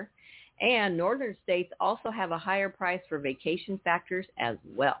flower, and northern states also have a higher price for vacation factors as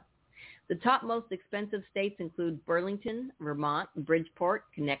well. The top most expensive states include Burlington, Vermont, Bridgeport,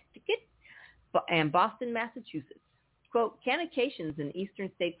 Connecticut, and Boston, Massachusetts. Quote, cannications in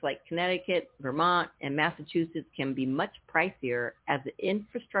eastern states like Connecticut, Vermont, and Massachusetts can be much pricier as the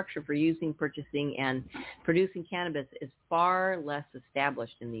infrastructure for using, purchasing, and producing cannabis is far less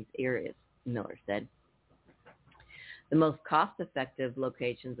established in these areas, Miller said. The most cost-effective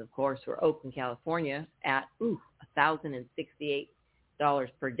locations, of course, were Oakland, California at $1,068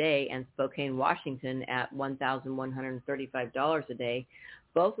 per day, and Spokane, Washington at $1,135 a day.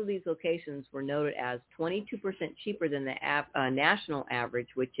 Both of these locations were noted as 22% cheaper than the national average,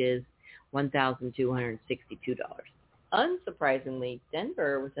 which is $1,262. Unsurprisingly,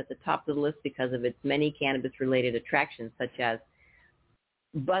 Denver was at the top of the list because of its many cannabis-related attractions, such as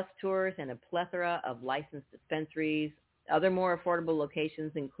bus tours and a plethora of licensed dispensaries. Other more affordable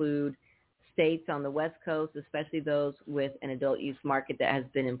locations include states on the West Coast, especially those with an adult use market that has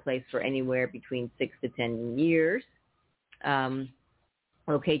been in place for anywhere between 6 to 10 years.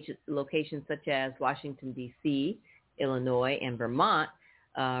 Locations such as Washington, D.C., Illinois, and Vermont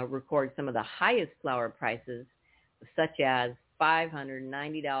record some of the highest flower prices, such as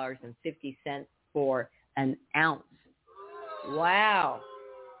 $590.50 for an ounce. Wow.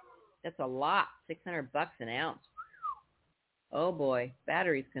 That's a lot. $600 an ounce. Oh, boy.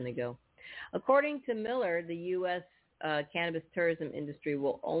 Battery's going to go. According to Miller, the U.S. Cannabis tourism industry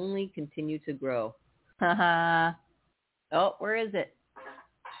will only continue to grow. Oh, where is it?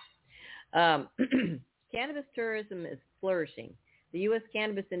 Cannabis tourism is flourishing. The U.S.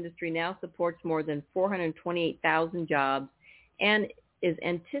 cannabis industry now supports more than 428,000 jobs and is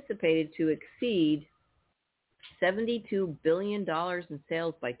anticipated to exceed $72 billion in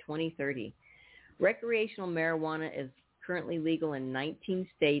sales by 2030. Recreational marijuana is currently legal in 19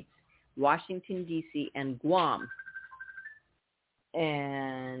 states, Washington, D.C., and Guam.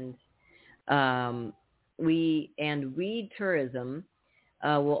 And weed tourism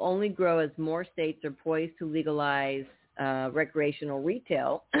will only grow as more states are poised to legalize recreational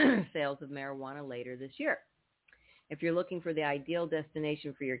retail sales of marijuana later this year. If you're looking for the ideal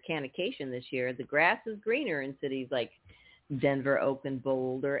destination for your cannication this year, the grass is greener in cities like Denver, Oakland,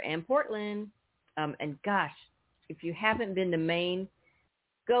 Boulder, and Portland. And gosh, if you haven't been to Maine,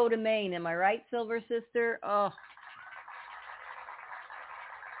 go to Maine. Am I right, Silver Sister? Oh, of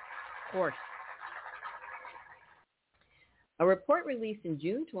course. A report released in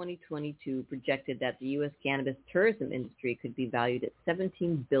June 2022 projected that the U.S. cannabis tourism industry could be valued at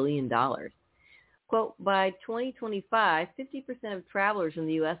 $17 billion. Quote, by 2025, 50% of travelers in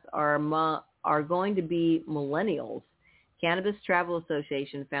the U.S. are going to be millennials. Cannabis Travel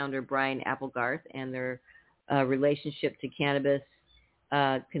Association founder Brian Applegarth and their relationship to cannabis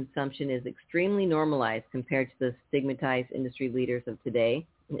consumption is extremely normalized compared to the stigmatized industry leaders of today.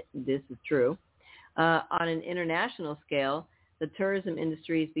 This is true. On an international scale, the tourism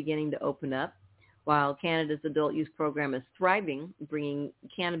industry is beginning to open up. While Canada's adult use program is thriving, bringing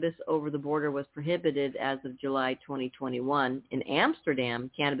cannabis over the border was prohibited as of July 2021. In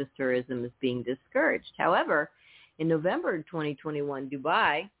Amsterdam, cannabis tourism is being discouraged. However, in November 2021,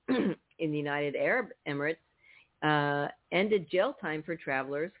 Dubai, in the United Arab Emirates, ended jail time for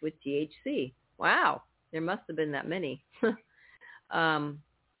travelers with THC. Wow, there must have been that many.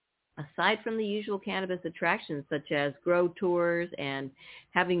 Aside from the usual cannabis attractions such as grow tours and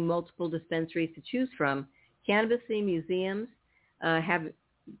having multiple dispensaries to choose from, cannabis-themed museums have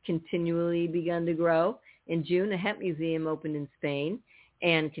continually begun to grow. In June, a hemp museum opened in Spain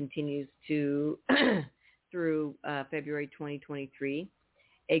and continues to through February 2023.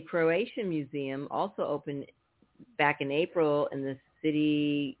 A Croatian museum also opened back in April in the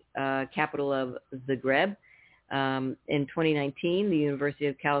city capital of Zagreb. In 2019, the University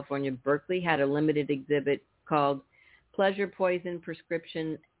of California, Berkeley had a limited exhibit called Pleasure, Poison,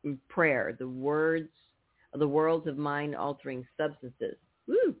 Prescription, Prayer, the worlds of mind-altering substances.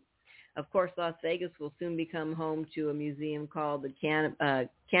 Woo! Of course, Las Vegas will soon become home to a museum called the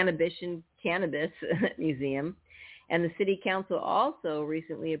Cannabis Museum. And the City Council also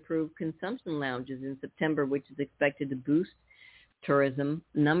recently approved consumption lounges in September, which is expected to boost tourism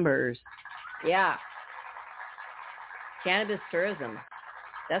numbers. Yeah. Cannabis tourism.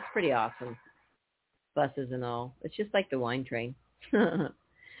 That's pretty awesome. Buses and all. It's just like the wine train.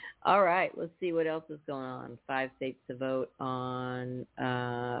 All right. Let's see what else is going on. 5 states to vote on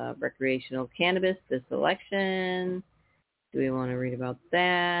recreational cannabis this election. Do we want to read about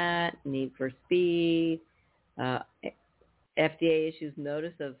that? Need for speed. FDA issues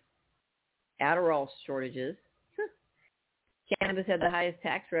notice of Adderall shortages. Cannabis had the highest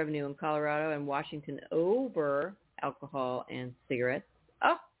tax revenue in Colorado and Washington over alcohol and cigarettes.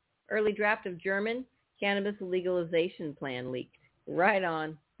 Oh, early draft of German cannabis legalization plan leaked. Right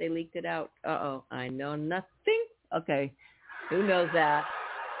on. They leaked it out. Uh-oh. I know nothing. Okay. Who knows that?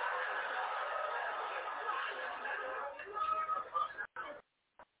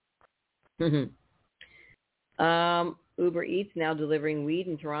 Uber Eats now delivering weed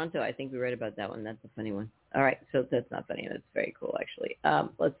in Toronto. I think we read about that one. That's a funny one. All right. So that's not funny. That's very cool, actually.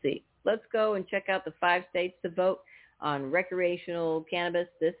 Let's see. Let's go and check out the 5 states to vote on recreational cannabis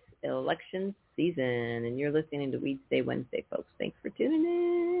this election season. And you're listening to Weedsday Wednesday, folks. Thanks for tuning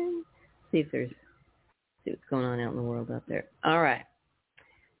in. See what's going on out in the world out there. All right.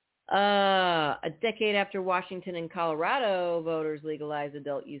 A decade after Washington and Colorado voters legalized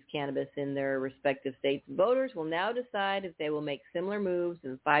adult use cannabis in their respective states, voters will now decide if they will make similar moves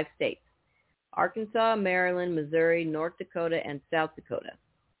in 5 states: Arkansas, Maryland, Missouri, North Dakota, and South Dakota.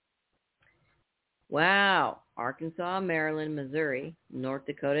 Wow. Arkansas, Maryland, Missouri, North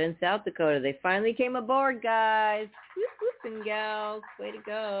Dakota, and South Dakota. They finally came aboard, guys. Whoop, whoop, and gals. Way to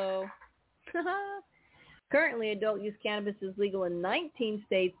go. Currently, adult use cannabis is legal in 19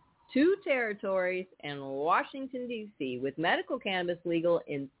 states, 2 territories, and Washington, D.C., with medical cannabis legal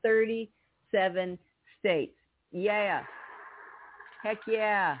in 37 states. Yeah. Heck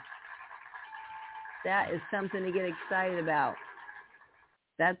yeah. That is something to get excited about.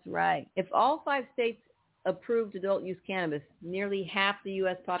 That's right. If all 5 states approved adult use cannabis, nearly half the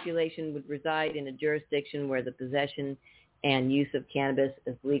U.S. population would reside in a jurisdiction where the possession and use of cannabis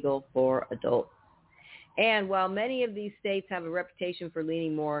is legal for adults. And while many of these states have a reputation for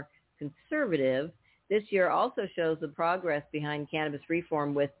leaning more conservative, this year also shows the progress behind cannabis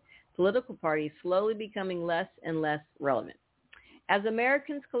reform, with political parties slowly becoming less and less relevant. As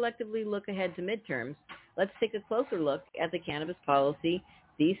Americans collectively look ahead to midterms, let's take a closer look at the cannabis policy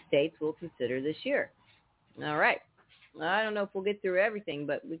these states will consider this year. All right. I don't know if we'll get through everything,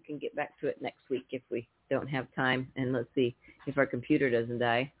 but we can get back to it next week if we don't have time. And let's see if our computer doesn't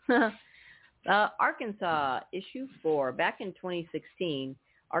die. Arkansas, issue 4. Back in 2016,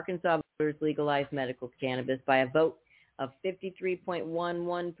 Arkansas voters legalized medical cannabis by a vote of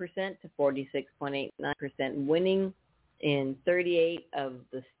 53.11% to 46.89%, winning in 38 of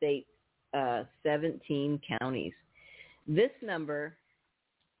the state's 17 counties. This November,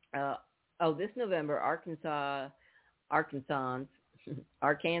 Arkansans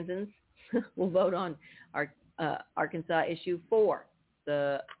will vote on Arkansas issue 4,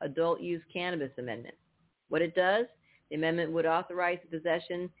 the adult use cannabis amendment. What it does, the amendment would authorize the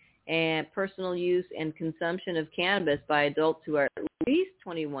possession and personal use and consumption of cannabis by adults who are at least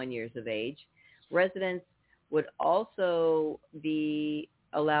 21 years of age. Residents would also be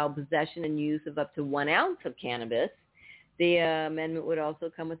allowed possession and use of up to 1 ounce of cannabis. The amendment would also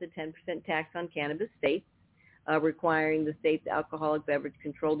come with a 10% tax on cannabis states, requiring the state's Alcoholic Beverage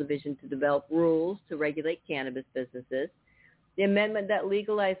Control Division to develop rules to regulate cannabis businesses. The amendment that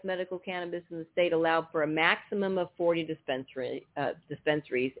legalized medical cannabis in the state allowed for a maximum of 40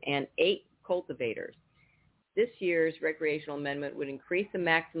 dispensaries and 8 cultivators. This year's recreational amendment would increase the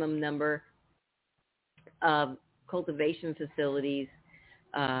maximum number of cultivation facilities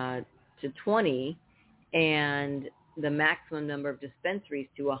to 20 and the maximum number of dispensaries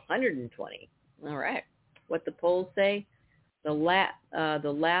to 120. All right. What the polls say, the last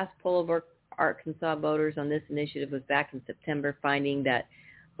poll of Arkansas voters on this initiative was back in September, finding that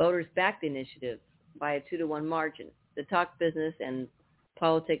voters backed the initiative by a 2-to-1 margin. The Talk Business and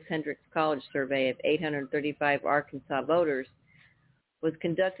Politics Hendricks College survey of 835 Arkansas voters was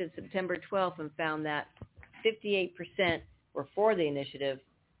conducted September 12th and found that 58% were for the initiative,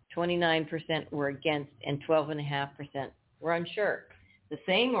 29% were against, and 12.5% were unsure. The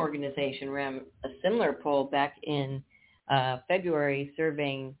same organization ran a similar poll back in February,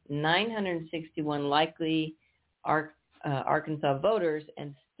 surveying 961 likely Arkansas voters,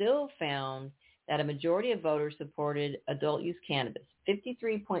 and still found that a majority of voters supported adult use cannabis.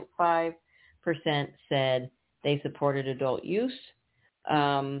 53.5% said they supported adult use.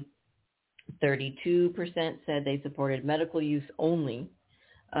 32% said they supported medical use only.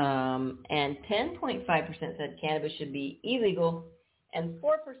 And 10.5% said cannabis should be illegal. And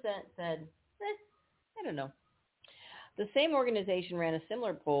 4% said, I don't know. The same organization ran a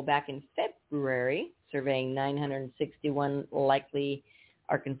similar poll back in February, surveying 961 likely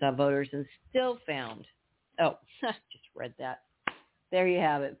Arkansas voters, and still found, just read that. There you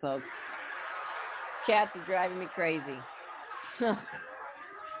have it, folks. Cats are driving me crazy.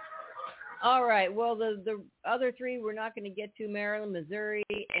 All right, well, the other 3 we're not going to get to: Maryland, Missouri,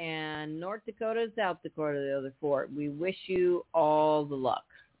 and North Dakota, South Dakota, the other 4. We wish you all the luck.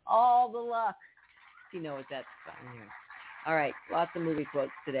 All the luck. You know what that's about here. All right, lots of movie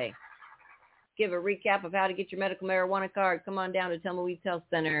quotes today. Give a recap of how to get your medical marijuana card. Come on down to Tumbleweeds Health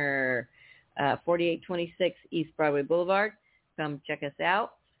Center, 4826 East Broadway Boulevard. Come check us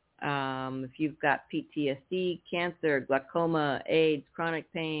out. If you've got PTSD, cancer, glaucoma, AIDS,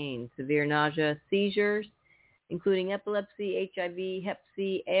 chronic pain, severe nausea, seizures, including epilepsy, HIV, hep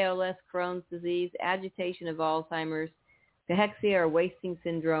C, ALS, Crohn's disease, agitation of Alzheimer's, cachexia or wasting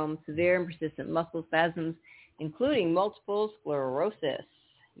syndrome, severe and persistent muscle spasms, including multiple sclerosis,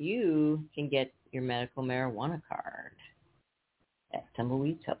 you can get your medical marijuana card at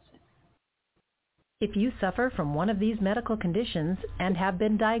Tumbleweeds Health Center. If you suffer from one of these medical conditions and have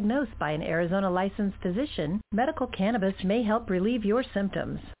been diagnosed by an Arizona licensed physician, medical cannabis may help relieve your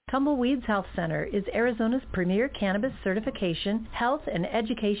symptoms. Tumbleweeds Health Center is Arizona's premier cannabis certification, health, and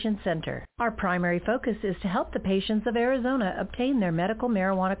education center. Our primary focus is to help the patients of Arizona obtain their medical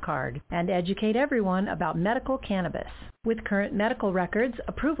marijuana card and educate everyone about medical cannabis. With current medical records,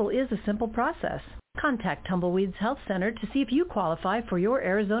 approval is a simple process. Contact Tumbleweeds Health Center to see if you qualify for your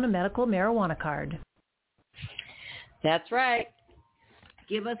Arizona medical marijuana card. That's right.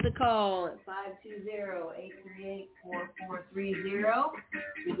 Give us a call at 520-838-4430.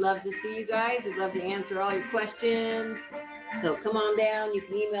 We'd love to see you guys. We'd love to answer all your questions. So come on down. You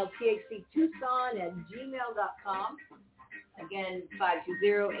can email thctucson@gmail.com. Again,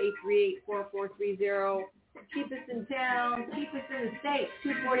 520-838-4430. cheapest in town, cheapest in the state,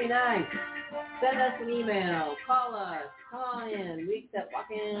 $249. Send us an email, call us, call in. We accept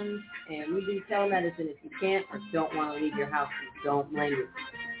walk-ins, and we do telemedicine if you can't or don't want to leave your house. We don't blame you.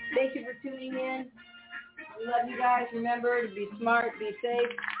 Thank you for tuning in. We love you guys. Remember to be smart, be safe,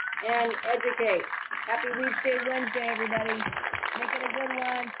 and educate. Happy Weedsday Wednesday, everybody. Make it a good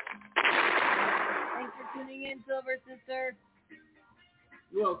one. Thanks for tuning in, Silver Sister.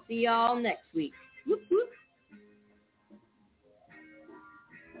 We'll see y'all next week. Whoop, whoop.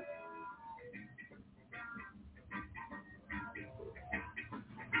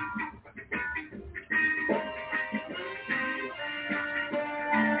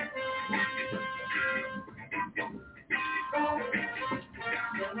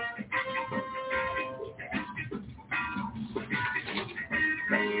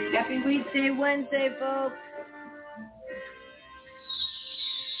 Happy Weedsday Wednesday, folks.